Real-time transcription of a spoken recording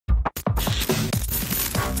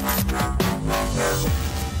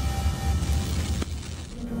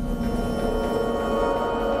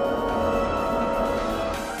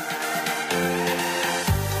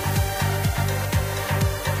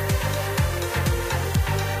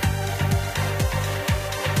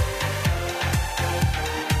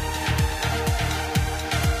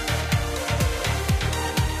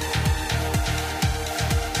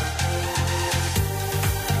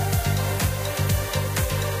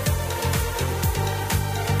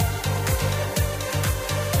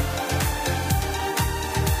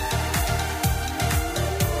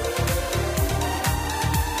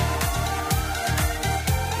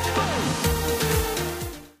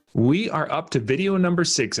are up to video number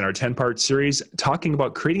 6 in our 10-part series talking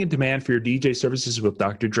about creating a demand for your DJ services with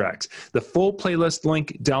Dr. Drax. The full playlist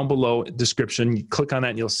link down below description. You click on that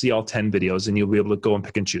and you'll see all 10 videos and you'll be able to go and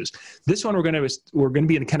pick and choose. This one we're going to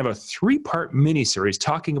be in kind of a 3-part mini series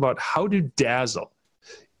talking about how to dazzle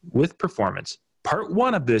with performance. Part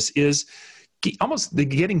 1 of this is almost the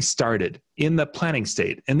getting started in the planning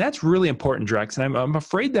state. And that's really important, Drax. And I'm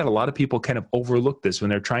afraid that a lot of people kind of overlook this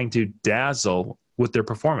when they're trying to dazzle with their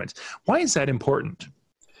performance. Why is that important?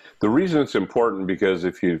 The reason it's important because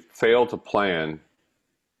if you fail to plan,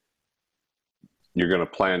 you're going to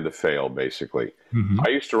plan to fail, basically. I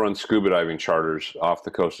used to run scuba diving charters off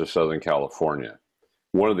the coast of Southern California.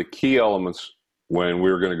 One of the key elements when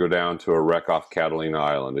we were going to go down to a wreck off Catalina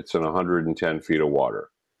Island, it's in 110 feet of water.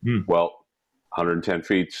 Well, 110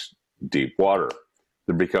 feet's deep water.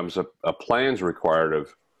 There becomes a plan's required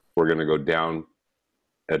of, we're going to go down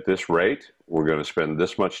at this rate. We're going to spend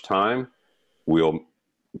this much time. We'll,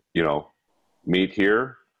 meet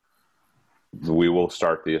here. We will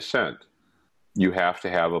start the ascent. You have to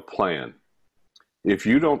have a plan. If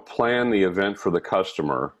you don't plan the event for the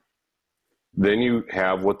customer, then you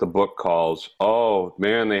have what the book calls, oh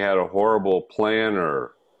man, they had a horrible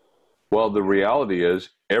planner. Well, the reality is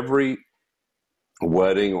every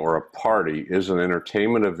wedding or a party is an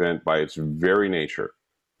entertainment event by its very nature.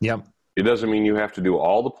 Yep. It doesn't mean you have to do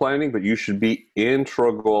all the planning, but you should be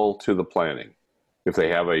integral to the planning. If they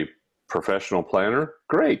have a professional planner,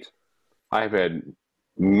 great. I've had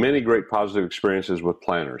many great positive experiences with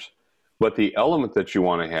planners. But the element that you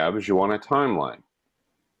want to have is you want a timeline.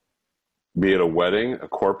 Be it a wedding, a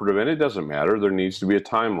corporate event, it doesn't matter. There needs to be a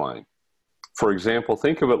timeline. For example,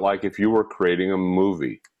 think of it like if you were creating a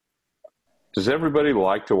movie. Does everybody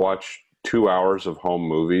like to watch 2 hours of home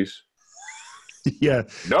movies? Yeah.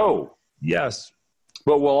 No. Yes.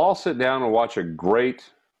 But we'll all sit down and watch a great,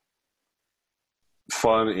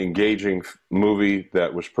 fun, engaging movie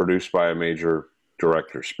that was produced by a major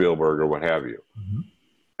director, Spielberg or what have you.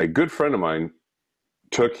 A good friend of mine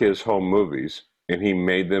took his home movies and he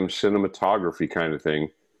made them cinematography kind of thing.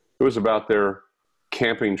 It was about their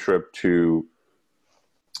camping trip to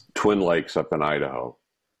Twin Lakes up in Idaho.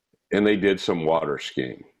 And they did some water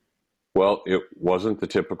skiing. Well, it wasn't the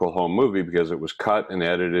typical home movie because it was cut and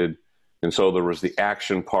edited. And so there was the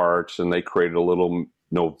action parts and they created a little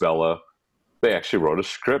novella. They actually wrote a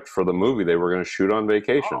script for the movie they were going to shoot on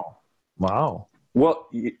vacation. Wow. Well,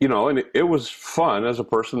 and it was fun as a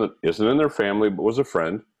person that isn't in their family but was a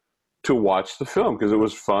friend to watch the film because it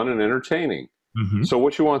was fun and entertaining. So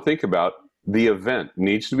what you want to think about, the event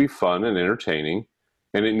needs to be fun and entertaining.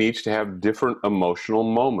 And it needs to have different emotional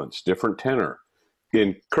moments, different tenor.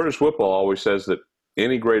 And Curtis Whipple always says that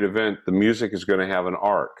any great event, the music is going to have an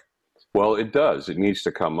arc. Well, it does. It needs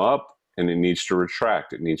to come up and it needs to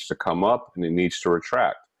retract. It needs to come up and it needs to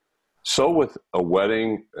retract. So with a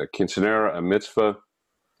wedding, a quinceanera, a mitzvah,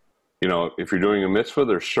 if you're doing a mitzvah,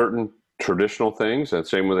 there's certain traditional things, and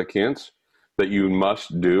same with a quince, that you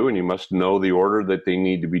must do and you must know the order that they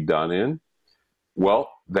need to be done in.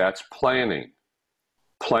 Well, that's planning.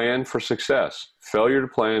 Plan for success. Failure to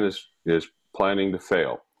plan is planning to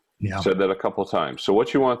fail. Yeah. Said that a couple of times. So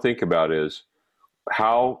what you want to think about is,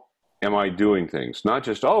 how am I doing things? Not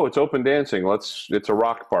just, oh, it's open dancing. It's a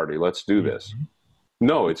rock party. Let's do this.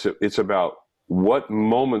 No, it's about what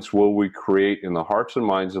moments will we create in the hearts and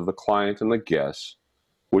minds of the client and the guests,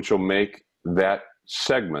 which will make that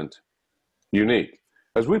segment unique.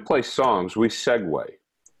 As we play songs, we segue.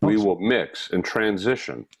 We will mix and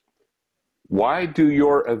transition. Why do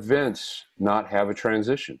your events not have a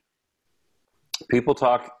transition? People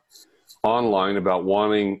talk online about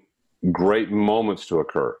wanting great moments to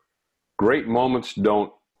occur. Great moments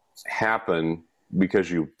don't happen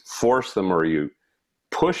because you force them or you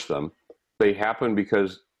push them. They happen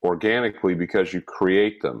organically because you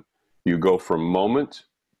create them. You go from moment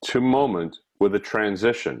to moment with a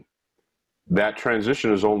transition. That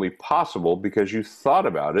transition is only possible because you thought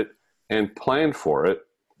about it and planned for it.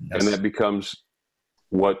 Yes. And that becomes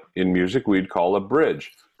what in music we'd call a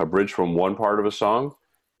bridge from one part of a song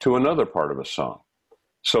to another part of a song.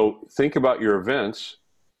 So think about your events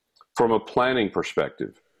from a planning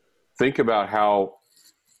perspective. Think about how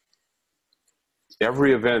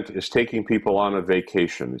every event is taking people on a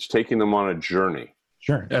vacation. It's taking them on a journey.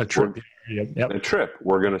 Sure, a trip. A trip.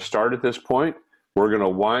 We're going to start at this point. We're going to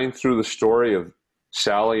wind through the story of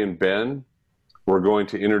Sally and Ben. We're going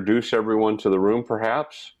to introduce everyone to the room,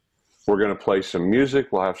 perhaps. We're going to play some music.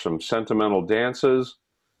 We'll have some sentimental dances.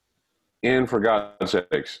 And for God's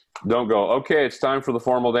sakes, don't go, okay, it's time for the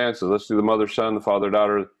formal dances. Let's do the mother-son, the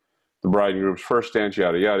father-daughter, the bride and groom's first dance,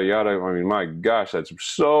 yada, yada, yada. I mean, my gosh, that's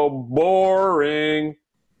so boring.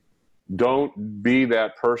 Don't be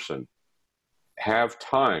that person. Have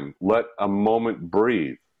time. Let a moment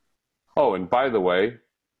breathe. Oh, and by the way,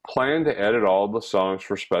 plan to edit all the songs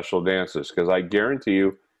for special dances, because I guarantee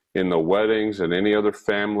you, in the weddings and any other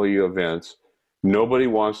family events, nobody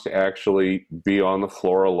wants to actually be on the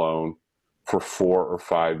floor alone for 4 or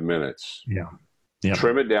 5 minutes. Yeah. Yeah.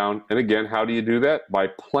 Trim it down. And again, how do you do that? By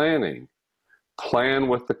planning. Plan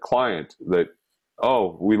with the client that,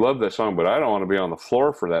 oh, we love this song, but I don't want to be on the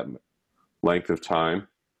floor for that length of time.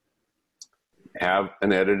 Have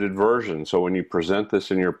an edited version. So when you present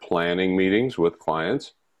this in your planning meetings with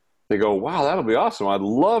clients, they go, wow, that'll be awesome. I'd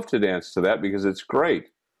love to dance to that because it's great.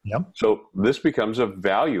 Yep. So this becomes a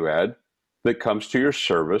value add that comes to your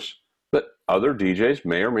service that other DJs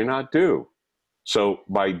may or may not do. So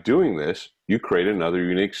by doing this, you create another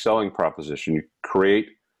unique selling proposition. You create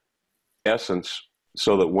essence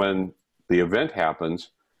so that when the event happens,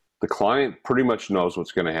 the client pretty much knows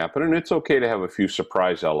what's going to happen. And it's okay to have a few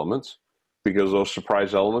surprise elements, because those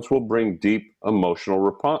surprise elements will bring deep emotional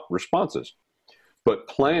responses. But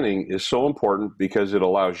planning is so important because it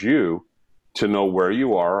allows you to know where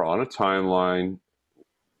you are on a timeline,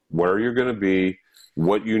 where you're going to be,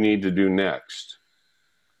 what you need to do next.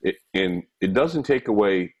 And it doesn't take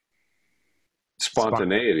away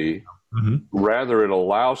spontaneity. Mm-hmm. Rather, it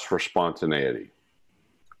allows for spontaneity.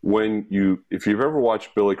 If you've ever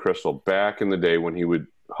watched Billy Crystal back in the day when he would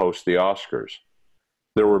host the Oscars,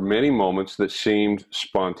 there were many moments that seemed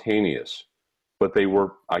spontaneous, but they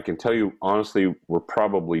were, I can tell you honestly, were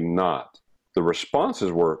probably not. The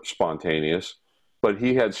responses were spontaneous, but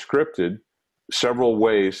he had scripted several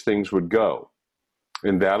ways things would go.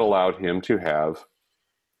 And that allowed him to have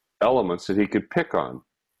elements that he could pick on,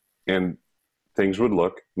 and things would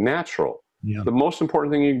look natural. Yeah. The most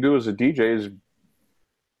important thing you can do as a DJ is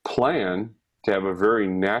plan to have a very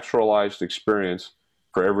naturalized experience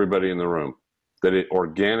for everybody in the room, that it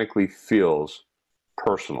organically feels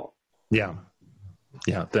personal. Yeah.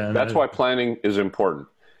 Yeah. That's why planning is important.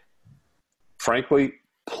 Frankly,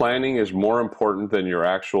 planning is more important than your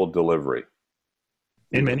actual delivery.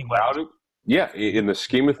 In many ways. Yeah. In the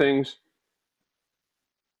scheme of things,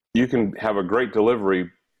 you can have a great delivery,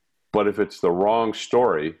 but if it's the wrong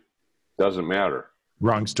story, doesn't matter.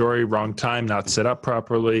 Wrong story, wrong time, not set up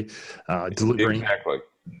properly, delivering exactly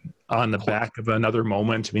on the back of another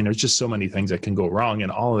moment. I mean, there's just so many things that can go wrong,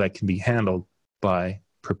 and all of that can be handled by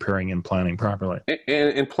preparing and planning properly.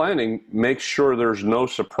 And planning makes sure there's no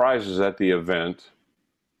surprises at the event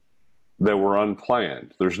that were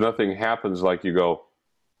unplanned. There's nothing happens like you go,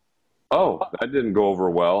 oh, that didn't go over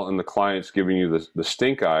well, and the client's giving you the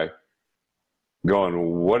stink eye,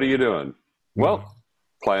 going, what are you doing? Mm-hmm. Well,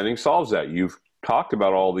 planning solves that. You've talked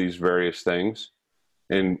about all these various things,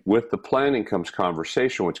 and with the planning comes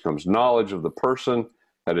conversation, which comes knowledge of the person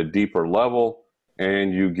at a deeper level,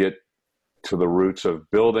 and you get to the roots of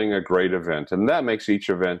building a great event, and that makes each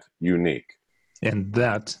event unique. And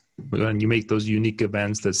that, when you make those unique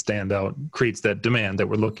events that stand out, creates that demand that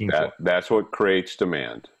we're looking for. That's what creates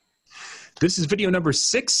demand. This is video number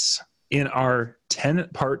 6 in our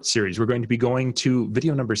 10-part series. We're going to be going to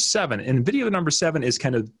video number 7. And video number 7 is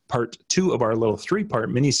kind of part 2 of our little 3-part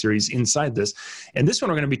mini-series inside this. And this one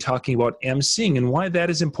we're going to be talking about emceeing and why that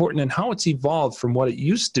is important and how it's evolved from what it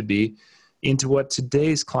used to be into what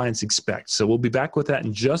today's clients expect. So we'll be back with that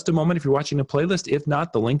in just a moment if you're watching the playlist. If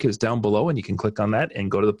not, the link is down below and you can click on that and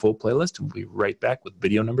go to the full playlist. And we'll be right back with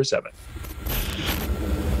video number 7.